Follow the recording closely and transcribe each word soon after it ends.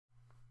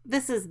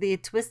This is the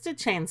twisted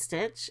chain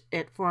stitch.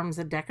 It forms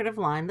a decorative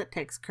line that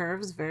takes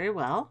curves very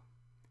well.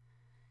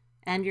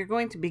 And you're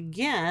going to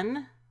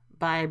begin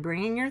by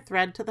bringing your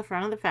thread to the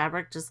front of the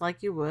fabric just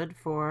like you would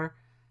for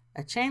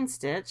a chain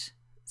stitch,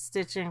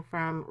 stitching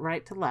from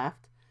right to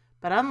left.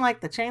 But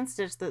unlike the chain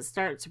stitch that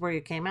starts where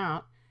you came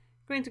out,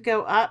 you're going to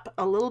go up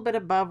a little bit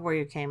above where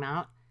you came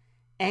out,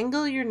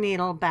 angle your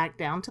needle back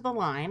down to the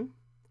line,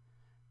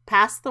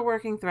 pass the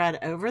working thread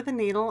over the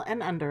needle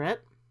and under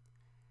it,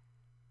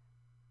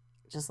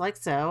 just like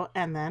so,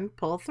 and then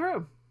pull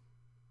through.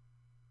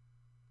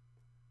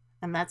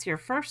 And that's your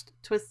first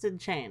twisted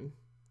chain.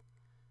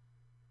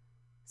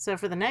 So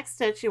for the next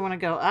stitch, you want to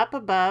go up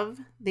above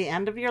the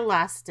end of your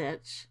last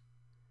stitch,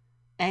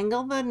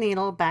 angle the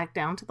needle back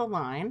down to the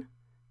line,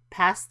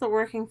 pass the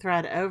working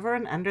thread over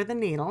and under the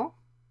needle,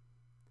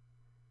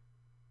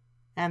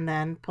 and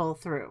then pull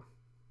through.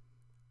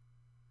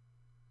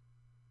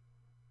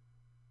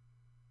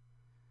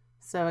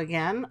 So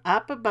again,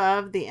 up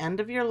above the end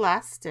of your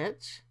last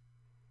stitch,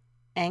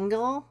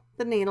 angle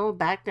the needle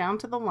back down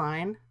to the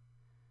line,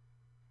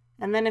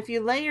 and then if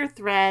you lay your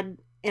thread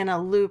in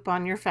a loop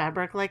on your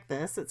fabric like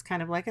this, it's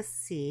kind of like a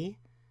C.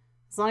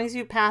 As long as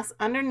you pass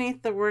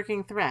underneath the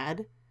working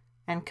thread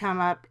and come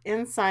up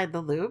inside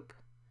the loop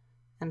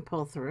and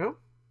pull through,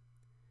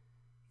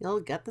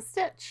 you'll get the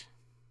stitch.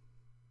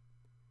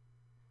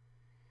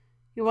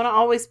 You want to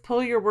always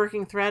pull your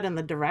working thread in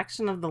the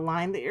direction of the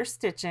line that you're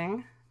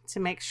stitching to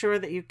make sure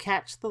that you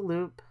catch the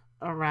loop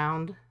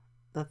around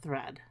the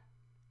thread.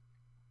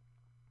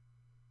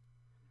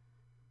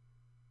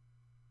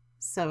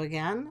 So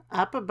again,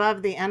 up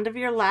above the end of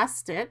your last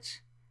stitch,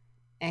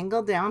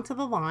 angle down to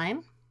the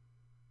line,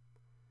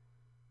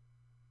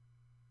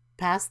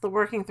 pass the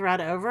working thread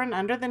over and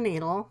under the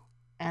needle,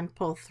 and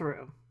pull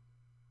through.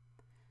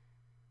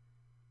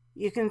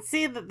 You can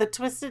see that the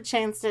twisted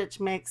chain stitch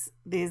makes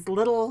these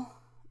little,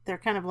 they're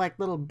kind of like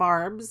little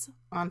barbs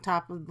on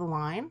top of the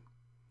line.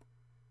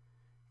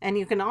 And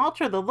you can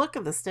alter the look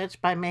of the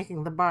stitch by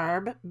making the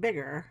barb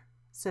bigger.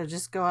 So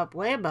just go up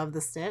way above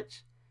the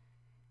stitch,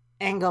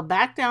 angle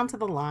back down to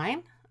the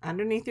line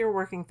underneath your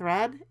working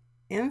thread,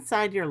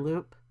 inside your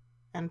loop,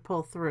 and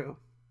pull through.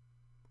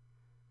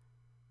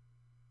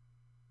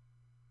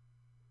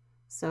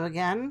 So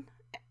again,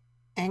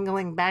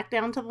 angling back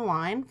down to the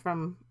line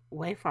from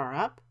way far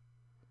up,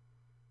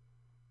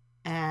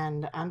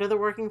 and under the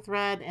working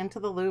thread, into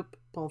the loop,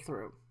 pull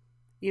through.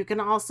 You can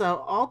also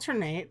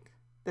alternate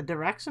the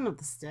direction of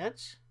the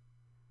stitch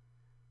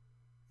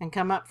and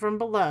come up from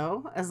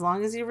below, as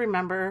long as you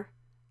remember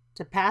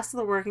to pass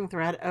the working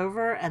thread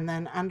over and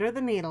then under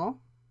the needle,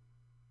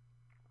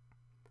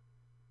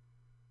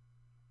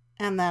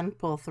 and then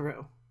pull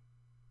through.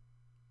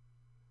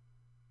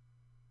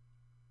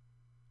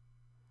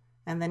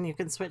 And then you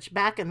can switch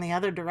back in the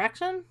other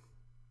direction,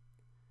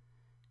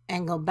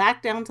 angle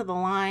back down to the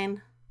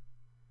line,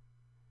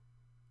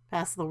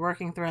 pass the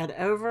working thread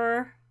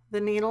over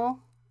the needle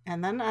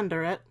and then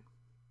under it,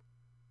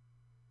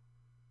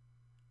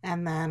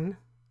 and then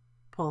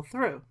pull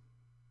through.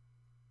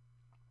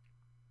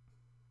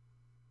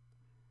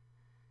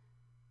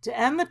 To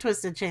end the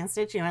twisted chain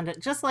stitch, you end it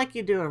just like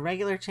you do a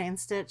regular chain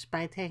stitch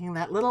by taking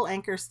that little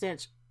anchor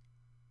stitch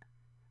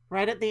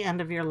right at the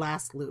end of your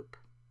last loop.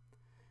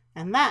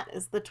 And that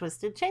is the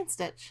twisted chain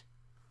stitch.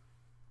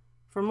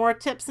 For more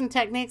tips and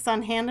techniques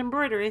on hand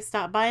embroidery,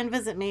 stop by and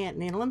visit me at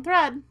Needle and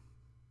Thread.